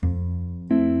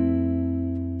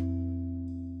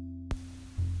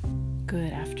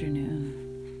Good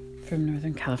afternoon from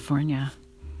Northern California.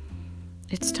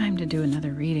 It's time to do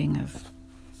another reading of,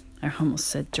 I almost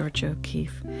said Georgia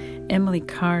O'Keeffe, Emily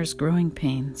Carr's Growing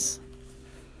Pains,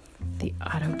 the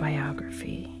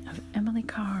autobiography of Emily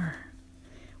Carr.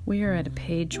 We are at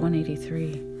page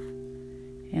 183,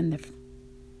 and the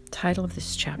title of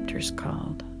this chapter is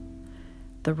called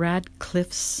The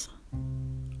Radcliffe's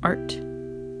Art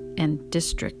and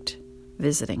District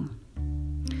Visiting.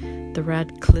 The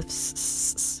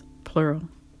Radcliffe's, plural,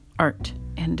 art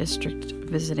and district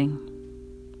visiting.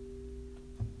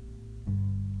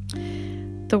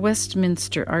 The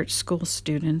Westminster Art School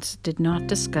students did not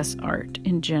discuss art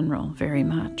in general very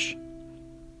much.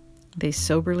 They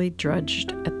soberly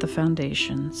drudged at the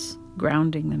foundations,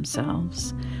 grounding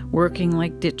themselves, working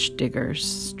like ditch diggers,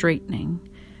 straightening,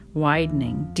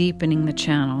 widening, deepening the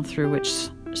channel through which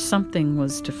something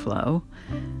was to flow.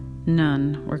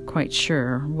 None were quite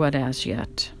sure what as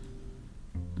yet.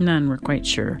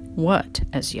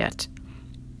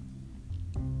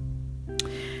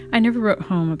 I never wrote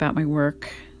home about my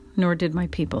work, nor did my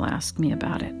people ask me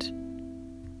about it.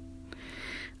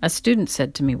 A student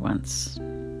said to me once,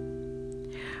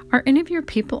 "Are any of your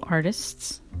people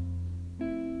artists?"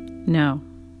 "No."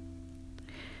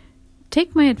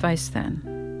 "Take my advice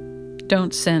then.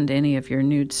 Don't send any of your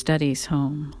nude studies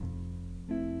home."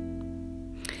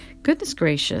 Goodness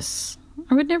gracious,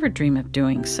 I would never dream of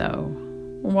doing so.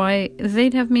 Why,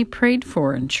 they'd have me prayed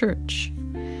for in church.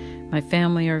 My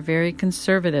family are very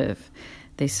conservative.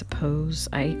 They suppose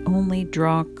I only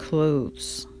draw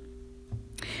clothes.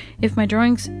 If my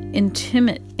drawings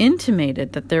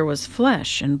intimated that there was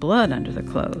flesh and blood under the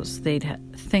clothes, they'd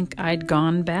think I'd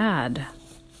gone bad.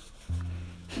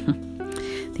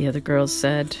 The other girls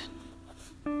said,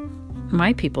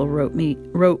 "My people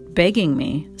wrote begging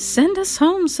me, 'Send us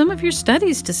home some of your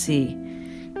studies to see.'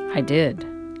 I did.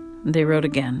 They wrote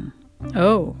again,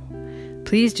 'Oh,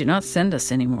 please do not send us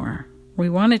anymore. We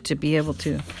wanted to be able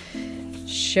to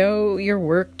show your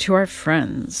work to our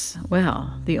friends.'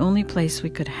 Well, the only place we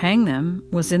could hang them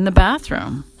was in the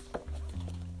bathroom."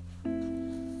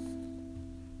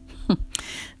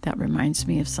 That reminds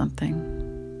me of something.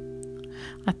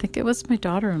 I think it was my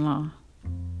daughter-in-law.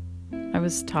 I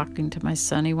was talking to my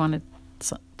son. He wanted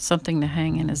something to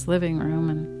hang in his living room,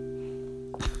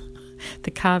 and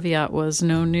the caveat was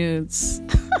no nudes.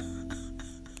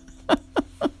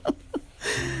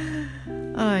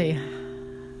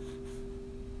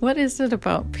 What is it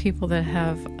about people that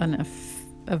have an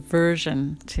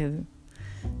aversion to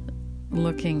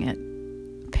looking at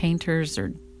painters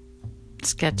or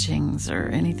sketchings or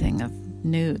anything of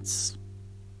nudes?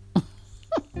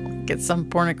 Like some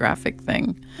pornographic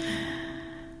thing.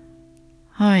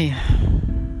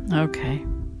 Okay.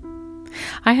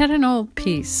 I had an old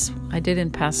piece I did in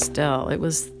pastel. It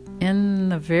was in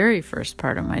the very first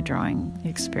part of my drawing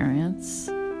experience.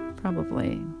 I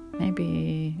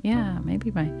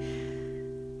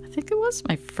think it was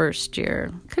my first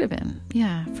year. Could have been.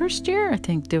 Yeah, first year, I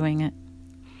think, doing it.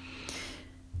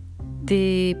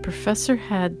 The professor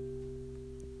had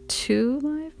 2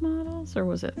 live models, or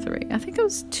was it 3? I think it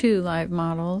was 2 live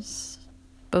models,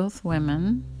 both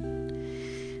women.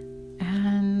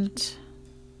 And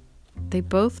they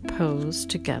both posed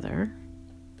together.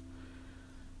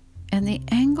 And the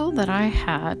angle that I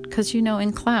had, because,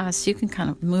 in class, you can kind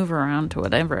of move around to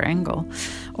whatever angle,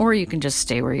 or you can just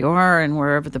stay where you are, and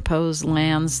wherever the pose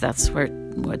lands, that's what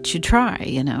you try,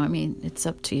 it's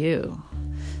up to you.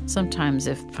 Sometimes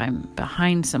if I'm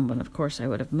behind someone, of course, I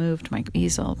would have moved my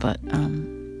easel, but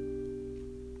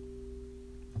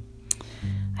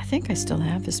I think I still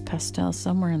have this pastel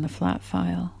somewhere in the flat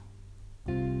file.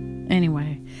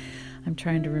 Anyway, I'm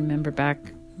trying to remember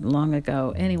back long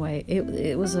ago. Anyway,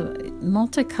 it was a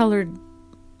multicolored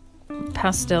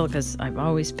pastel because I've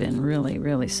always been really,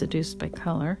 really seduced by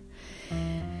color.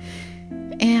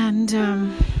 And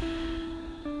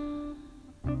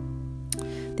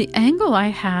the angle I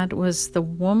had was the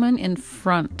woman in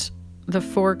front, the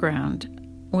foreground,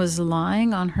 was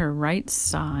lying on her right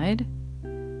side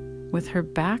with her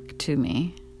back to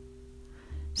me.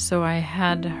 So I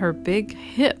had her big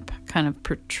hip kind of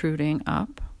protruding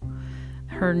up.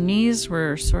 Her knees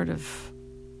were sort of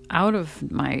out of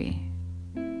my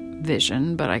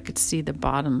vision, but I could see the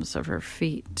bottoms of her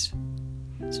feet.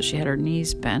 So she had her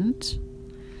knees bent,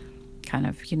 kind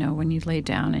of, when you lay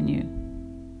down and you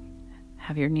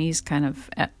have your knees kind of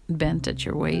bent at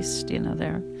your waist,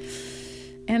 there.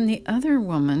 And the other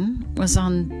woman was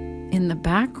in the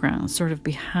background, sort of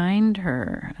behind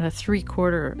her, at a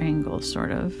 3/4 angle,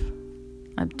 sort of.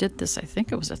 I did this, I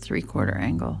think it was a 3/4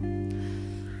 angle.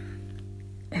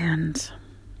 And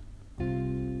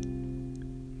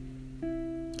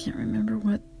can't remember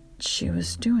what she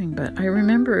was doing, but I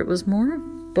remember it was more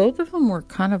of, both of them were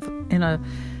kind of in a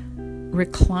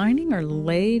reclining or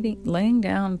laying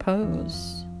down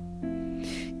pose.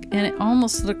 And it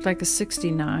almost looked like a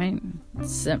 69,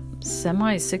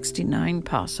 semi-69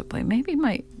 possibly. Maybe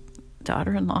my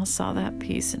daughter-in-law saw that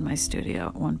piece in my studio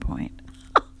at one point.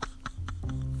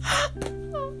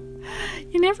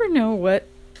 You never know what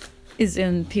is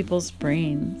in people's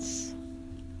brains.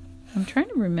 I'm trying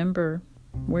to remember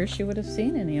where she would have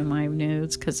seen any of my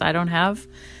nudes, because I don't have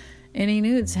any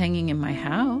nudes hanging in my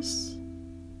house.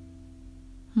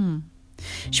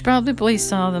 She probably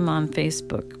saw them on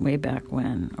Facebook way back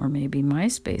when, or maybe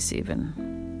MySpace even.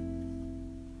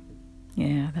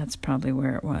 Yeah, that's probably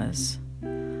where it was.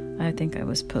 I think I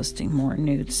was posting more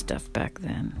nude stuff back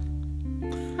then.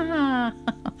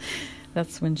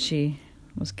 That's when she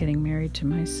was getting married to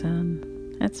my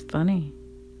son. That's funny.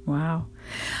 Wow.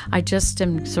 I just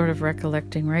am sort of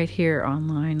recollecting right here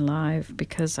online live,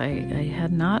 because I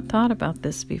had not thought about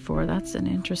this before. That's an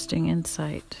interesting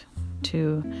insight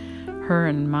to her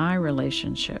and my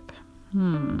relationship.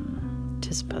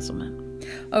 'Tis puzzlement.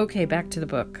 Okay, back to the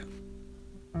book.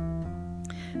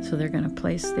 So they were going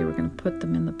to put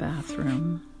them in the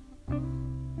bathroom.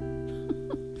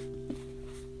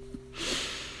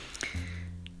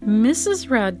 Mrs.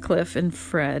 Radcliffe and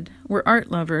Fred were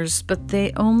art lovers, but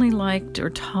they only liked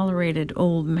or tolerated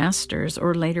old masters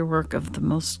or later work of the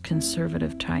most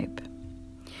conservative type.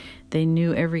 They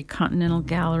knew every Continental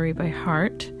Gallery by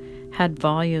heart, had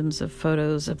volumes of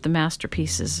photos of the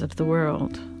masterpieces of the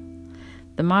world.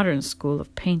 The modern school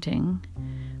of painting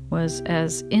was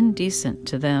as indecent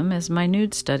to them as my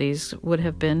nude studies would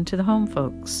have been to the home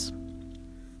folks.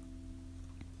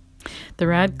 The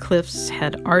Radcliffes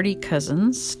had arty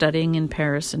cousins studying in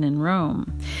Paris and in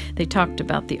Rome. They talked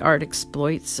about the art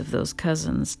exploits of those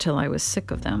cousins till I was sick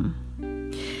of them.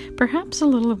 Perhaps a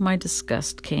little of my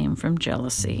disgust came from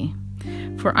jealousy,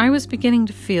 for I was beginning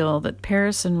to feel that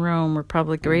Paris and Rome were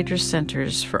probably greater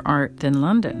centers for art than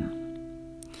London.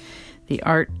 The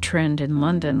art trend in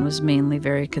London was mainly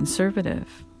very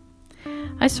conservative.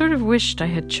 I sort of wished I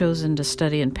had chosen to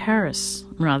study in Paris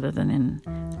rather than in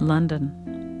London.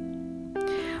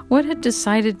 What had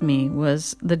decided me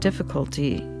was the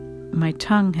difficulty my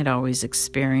tongue had always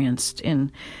experienced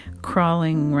in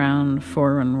crawling round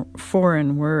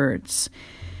foreign words,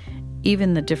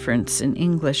 even the difference in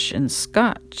English and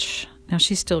Scotch. Now,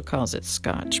 she still calls it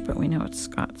Scotch, but we know it's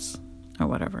Scots, or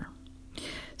whatever.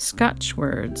 Scotch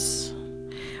words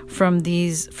from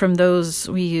those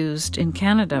we used in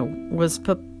Canada was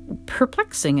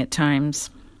perplexing at times.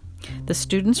 The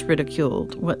students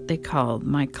ridiculed what they called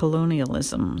my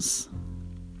colonialisms.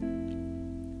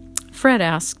 Fred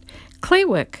asked,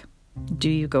 "Claywick, do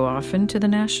you go often to the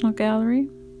National Gallery?"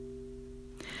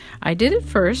 "I did at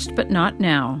first, but not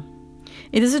now.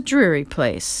 It is a dreary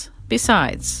place.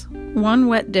 Besides, one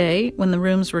wet day, when the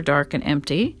rooms were dark and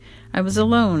empty, I was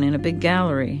alone in a big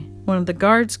gallery. One of the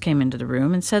guards came into the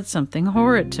room and said something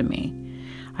horrid to me.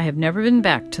 I have never been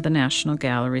back to the National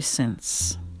Gallery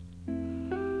since."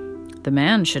 "The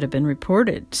man should have been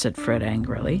reported," said Fred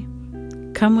angrily.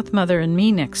 "Come with Mother and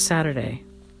me next Saturday."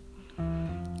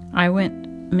 I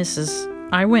went. Mrs.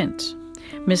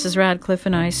 Radcliffe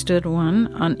and I stood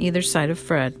one on either side of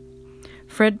Fred.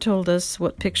 Fred told us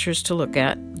what pictures to look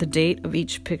at, the date of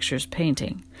each picture's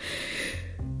painting.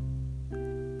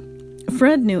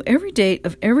 Fred knew every date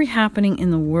of every happening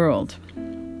in the world.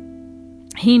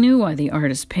 He knew why the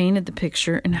artist painted the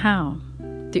picture and how.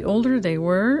 The older they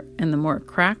were, and the more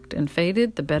cracked and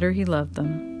faded, the better he loved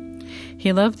them.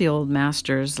 He loved the old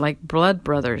masters like blood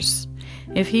brothers.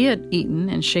 If he had eaten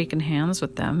and shaken hands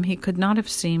with them, he could not have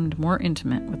seemed more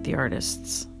intimate with the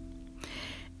artists.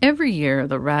 Every year,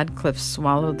 the Radcliffes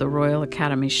swallowed the Royal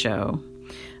Academy show,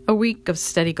 a week of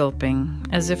steady gulping,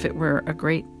 as if it were a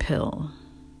great pill.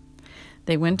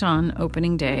 They went on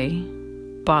opening day,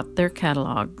 bought their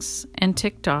catalogs, and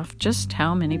ticked off just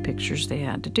how many pictures they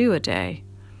had to do a day.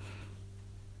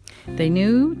 They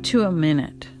knew to a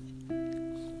minute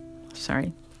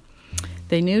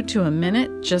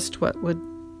just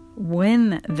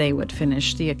when they would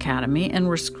finish the academy, and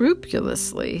were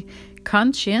scrupulously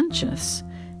conscientious,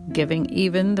 giving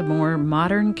even the more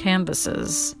modern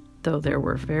canvases, though there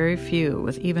were very few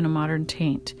with even a modern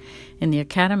taint in the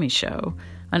academy show,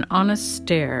 an honest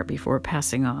stare before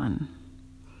passing on.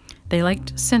 They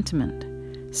liked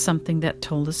sentiment, something that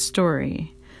told a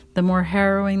story. The more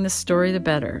harrowing the story, the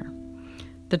better.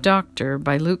 The Doctor,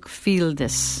 by Luke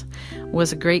Fieldis,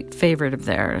 was a great favorite of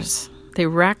theirs. They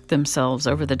racked themselves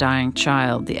over the dying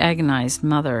child, the agonized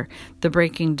mother, the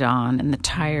breaking dawn, and the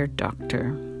tired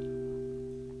doctor.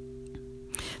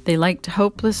 They liked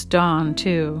Hopeless Dawn,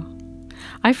 too.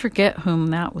 I forget whom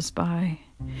that was by.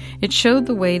 It showed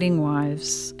the waiting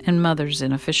wives and mothers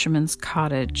in a fisherman's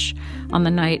cottage on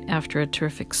the night after a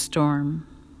terrific storm.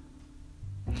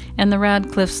 And the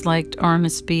Radcliffes liked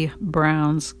Ormsby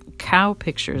Brown's cow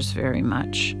pictures very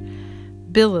much.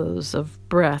 Billows of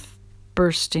breath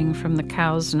bursting from the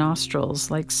cow's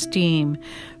nostrils like steam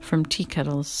from tea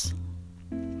kettles.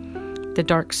 The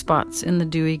dark spots in the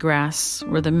dewy grass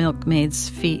where the milkmaid's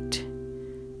feet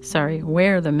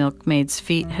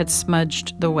had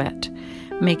smudged the wet,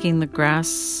 making the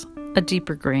grass a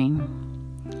deeper green,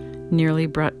 nearly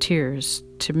brought tears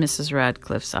to Mrs.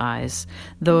 Radcliffe's eyes,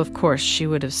 though of course she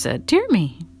would have said, dear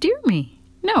me.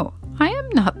 No, I am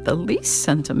not the least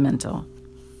sentimental."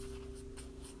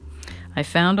 I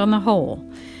found on the whole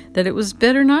that it was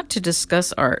better not to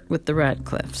discuss art with the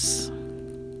Radcliffes.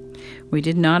 We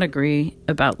did not agree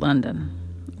about London.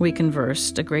 We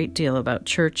conversed a great deal about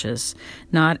churches,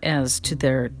 not as to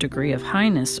their degree of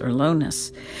highness or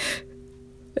lowness,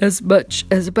 as much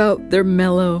as about their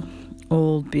mellow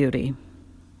old beauty.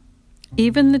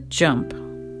 Even the jump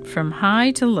from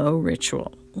high to low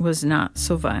ritual was not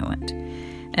so violent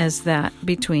as that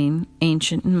between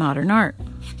ancient and modern art.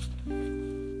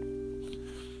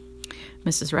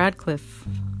 Mrs. Radcliffe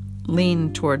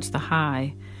leaned towards the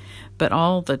high, but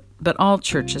all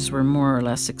churches were more or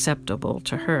less acceptable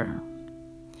to her.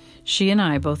 She and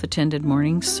I both attended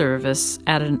morning service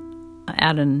at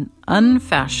an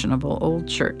unfashionable old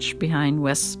church behind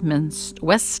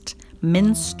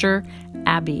Westminster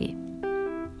Abbey.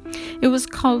 It was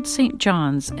called St.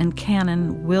 John's, and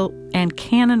Canon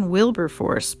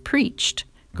Wilberforce preached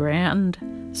grand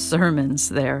sermons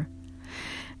there.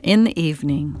 In the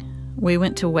evening, we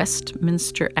went to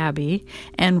Westminster Abbey,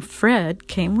 and Fred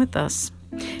came with us.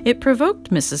 It provoked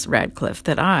Mrs. Radcliffe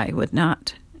that I would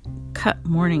not cut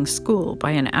morning school by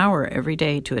an hour every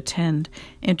day to attend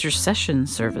intercession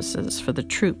services for the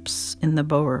troops in the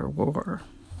Boer War.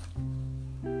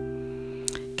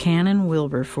 Canon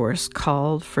Wilberforce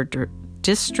called for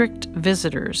district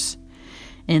visitors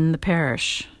in the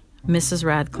parish. Mrs.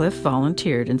 Radcliffe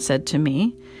volunteered and said to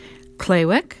me,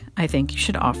 "Claywick, I think you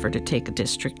should offer to take a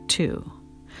district too."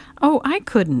 "Oh, I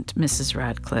couldn't, Mrs.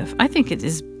 Radcliffe. I think it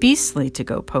is beastly to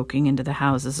go poking into the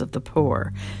houses of the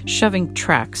poor, shoving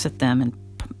tracts at them and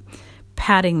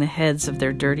patting the heads of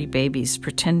their dirty babies,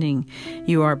 pretending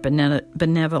you are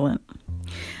benevolent."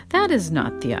 "That is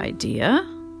not the idea.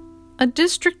 A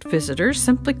district visitor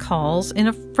simply calls in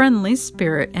a friendly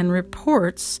spirit and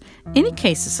reports any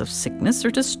cases of sickness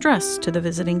or distress to the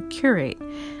visiting curate,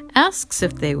 asks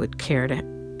if they would care to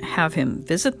have him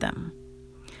visit them.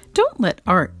 Don't let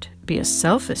art be a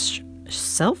selfish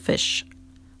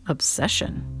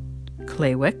obsession,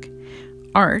 Claywick.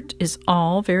 Art is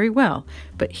all very well,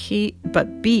 but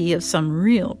be of some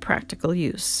real practical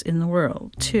use in the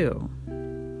world, too."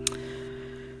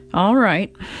 "All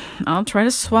right, I'll try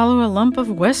to swallow a lump of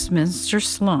Westminster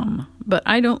slum, but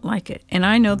I don't like it, and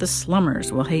I know the slummers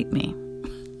will hate me."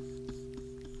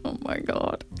 Oh my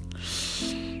God.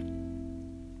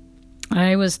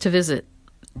 I was to visit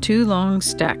 2 long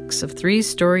stacks of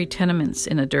 3-story tenements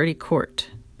in a dirty court.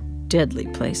 Deadly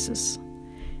places.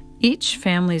 Each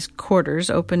family's quarters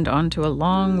opened onto a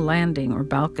long landing or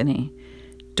balcony.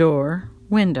 Door,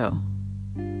 window,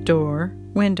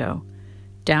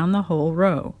 down the whole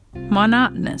row.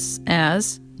 Monotonous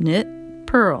as knit,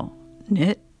 purl.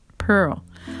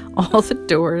 All the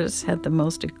doors had the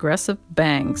most aggressive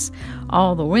bangs.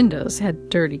 All the windows had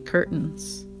dirty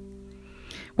curtains.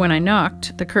 When I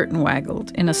knocked, the curtain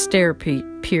waggled and a stare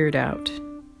peered out.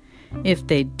 If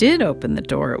they did open the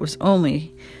door, it was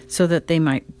only so that they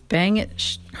might bang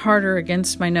it harder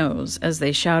against my nose as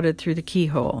they shouted through the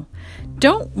keyhole,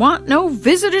 "Don't want no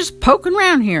visitors poking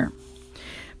round here."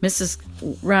 Mrs.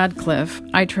 Radcliffe,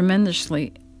 I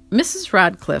tremendously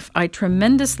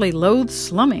loathe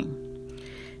slumming.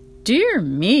 "Dear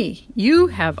me, you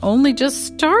have only just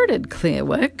started,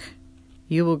 Claywick.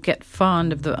 You will get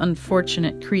fond of the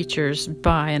unfortunate creatures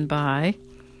by and by."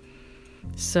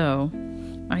 So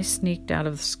I sneaked out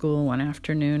of school one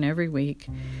afternoon every week,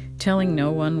 telling no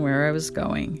one where I was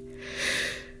going.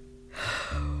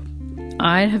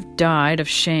 I'd have died of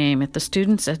shame if the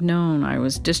students had known I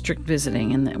was district visiting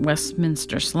in the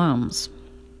Westminster slums.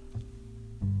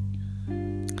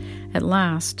 At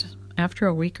last, after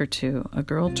a week or two, a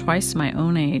girl twice my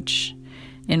own age,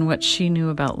 in what she knew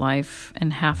about life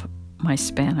and half my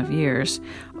span of years,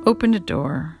 opened a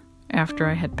door after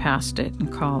I had passed it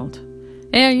and called,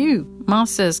 "Hey, you! Ma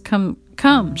says come.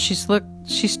 She's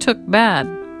took bad."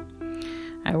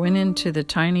 I went into the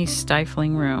tiny,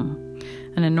 stifling room.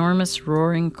 An enormous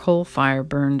roaring coal fire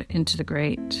burned into the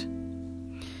grate.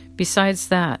 Besides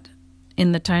that,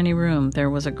 in the tiny room there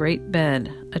was a great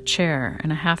bed, a chair,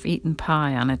 and a half-eaten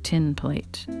pie on a tin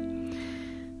plate.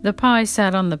 The pie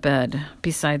sat on the bed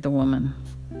beside the woman.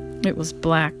 It was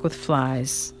black with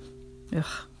flies. Ugh.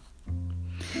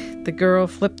 The girl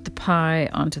flipped the pie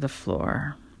onto the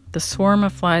floor. The swarm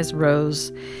of flies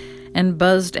rose and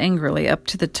buzzed angrily up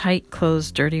to the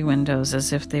tight-closed, dirty windows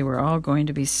as if they were all going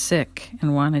to be sick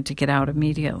and wanted to get out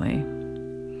immediately.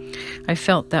 I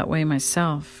felt that way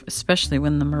myself, especially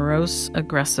when the morose,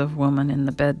 aggressive woman in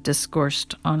the bed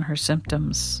discoursed on her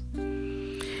symptoms.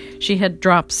 She had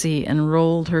dropsy and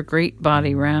rolled her great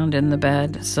body round in the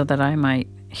bed so that I might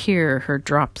hear her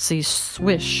dropsy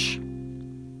swish.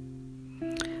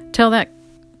 "Tell that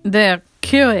there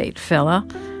curate fella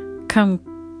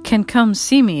can come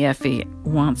see me if he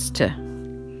wants to."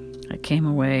 I came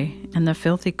away, and the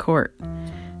filthy court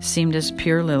seemed as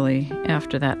pure lily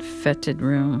after that fetid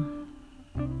room.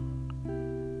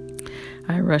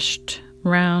 I rushed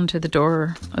round to the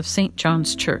door of St.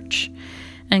 John's Church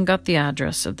and got the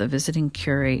address of the visiting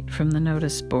curate from the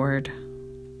notice board.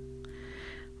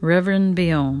 "Reverend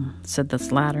Biome," said the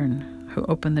slattern, who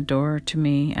opened the door to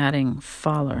me, adding,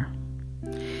 "Faller."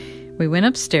 We went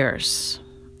upstairs.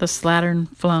 The slattern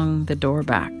flung the door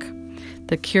back.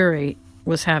 The curate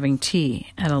was having tea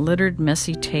at a littered,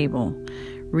 messy table,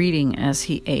 reading as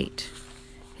he ate,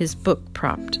 his book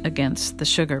propped against the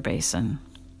sugar basin.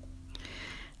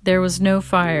 There was no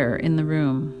fire in the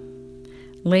room.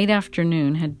 Late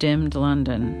afternoon had dimmed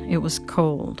London. It was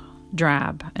cold,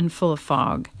 drab, and full of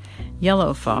fog,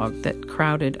 yellow fog that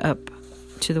crowded up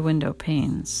to the window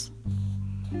panes.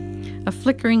 A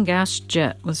flickering gas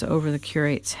jet was over the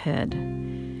curate's head.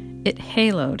 It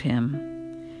haloed him.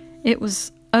 It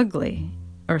was ugly.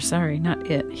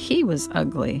 He was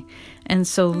ugly, and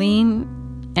so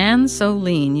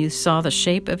lean you saw the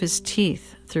shape of his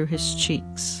teeth through his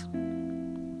cheeks.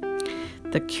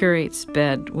 The curate's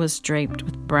bed was draped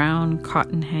with brown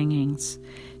cotton hangings.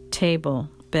 Table,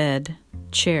 bed,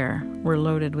 chair were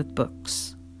loaded with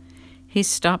books. He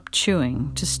stopped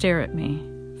chewing to stare at me,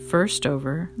 first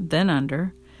over, then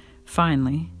under,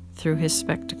 finally through his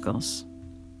spectacles.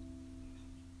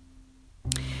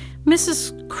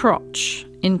 "Mrs. Crotch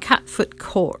in Catfoot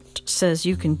Court says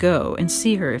you can go and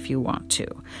see her if you want to.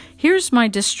 Here's my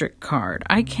district card.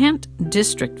 I can't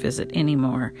district visit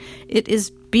anymore. It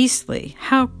is beastly.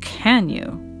 How can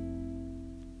you?"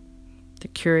 The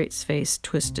curate's face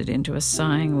twisted into a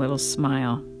sighing little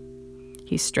smile.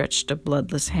 He stretched a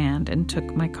bloodless hand and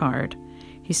took my card.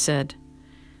 He said,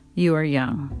 "You are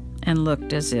young," and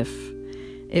looked as if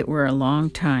it were a long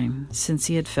time since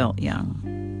he had felt young.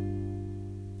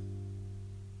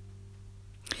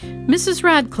 "Mrs.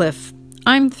 Radcliffe,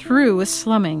 I'm through with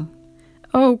slumming."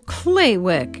 "Oh,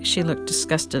 Claywick," she looked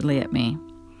disgustedly at me.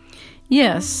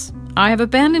 "Yes, I have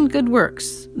abandoned good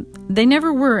works. They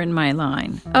never were in my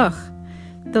line. Ugh,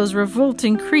 those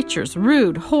revolting creatures,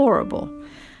 rude, horrible.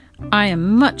 I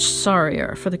am much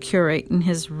sorrier for the curate in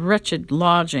his wretched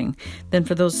lodging than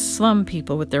for those slum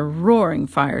people with their roaring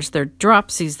fires, their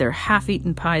dropsies, their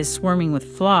half-eaten pies swarming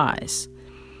with flies.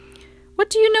 What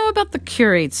do you know about the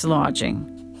curate's lodging?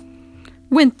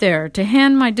 Went there to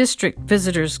hand my district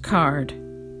visitor's card."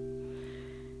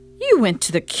 "You went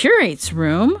to the curate's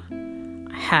room?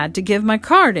 I had to give my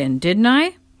card in, didn't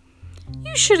I?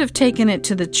 You should have taken it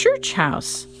to the church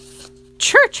house."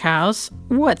 "Church house?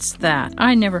 What's that?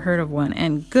 I never heard of one,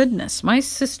 and goodness, my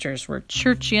sisters were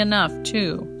churchy enough,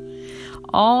 too.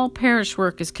 All parish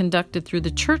work is conducted through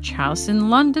the church house in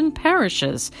London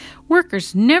parishes.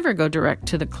 Workers never go direct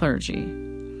to the clergy."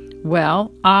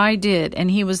 "Well, I did,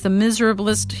 and he was the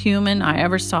miserablest human I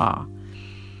ever saw."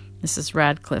 Mrs.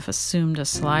 Radcliffe assumed a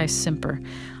sly simper.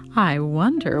 "I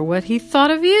wonder what he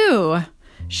thought of you."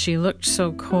 She looked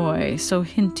so coy, so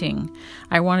hinting.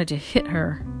 I wanted to hit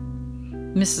her.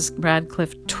 Mrs.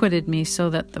 Radcliffe twitted me so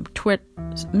about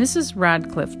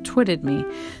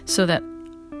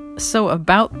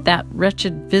that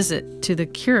wretched visit to the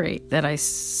curate that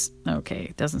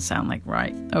it doesn't sound like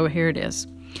right. Oh, here it is.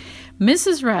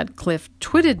 Mrs. Radcliffe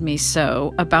twitted me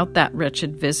so about that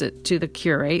wretched visit to the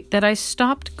curate that I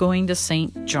stopped going to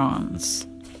St. John's.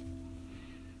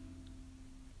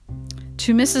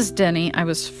 To Mrs. Denny, I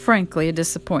was frankly a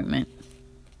disappointment.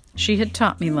 She had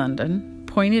taught me London,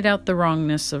 pointed out the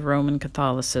wrongness of Roman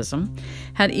Catholicism,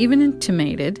 had even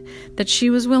intimated that she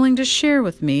was willing to share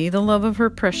with me the love of her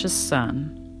precious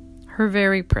son, her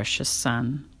very precious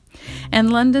son.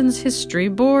 And London's history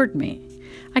bored me.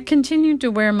 I continued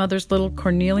to wear Mother's little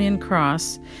cornelian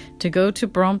cross, to go to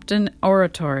Brompton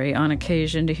Oratory on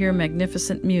occasion to hear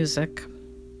magnificent music.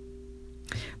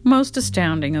 Most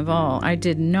astounding of all, I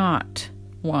did not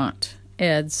want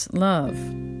Ed's love.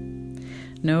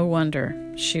 No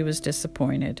wonder she was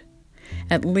disappointed.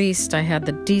 At least I had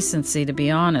the decency to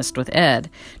be honest with Ed,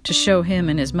 to show him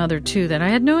and his mother too that I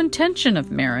had no intention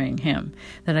of marrying him,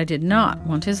 that I did not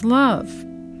want his love.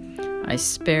 I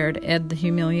spared Ed the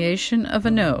humiliation of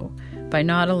a no by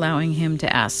not allowing him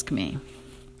to ask me.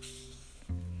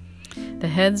 The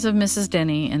heads of Mrs.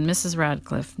 Denny and Mrs.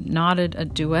 Radcliffe nodded a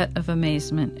duet of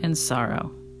amazement and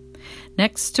sorrow.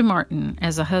 Next to Martin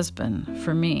as a husband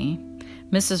for me,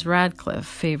 Mrs. Radcliffe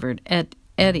favored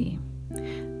Eddie.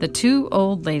 The two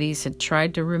old ladies had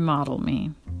tried to remodel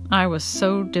me. I was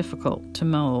so difficult to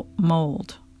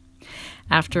mold.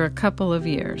 After a couple of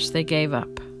years, they gave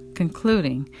up,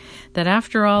 concluding that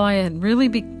after all I had really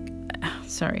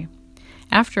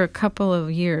After a couple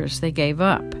of years, they gave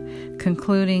up,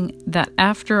 concluding that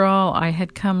after all I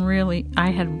had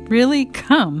really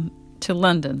come to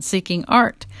London seeking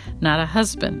art, not a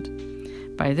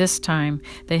husband. By this time,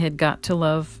 they had got to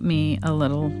love me a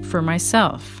little for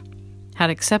myself, had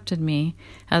accepted me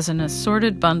as an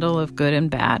assorted bundle of good and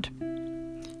bad.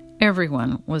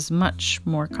 Everyone was much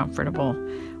more comfortable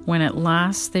when at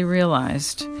last they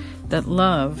realized that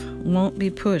love won't be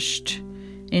pushed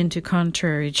into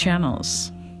contrary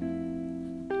channels.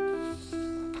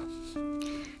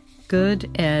 Good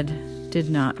Ed did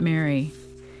not marry.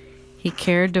 He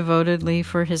cared devotedly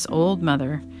for his old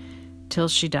mother till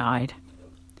she died.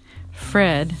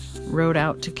 Fred wrote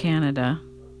out to Canada.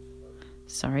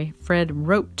 Fred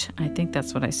wrote. I think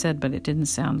that's what I said, but it didn't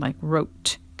sound like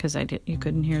wrote because you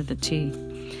couldn't hear the T.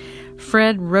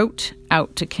 Fred wrote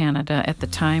out to Canada at the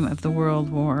time of the World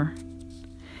War.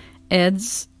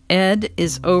 Ed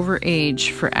is over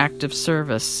age for active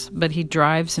service, but he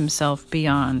drives himself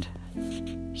beyond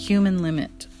human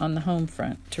limit on the home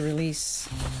front to release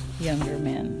younger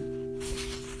men.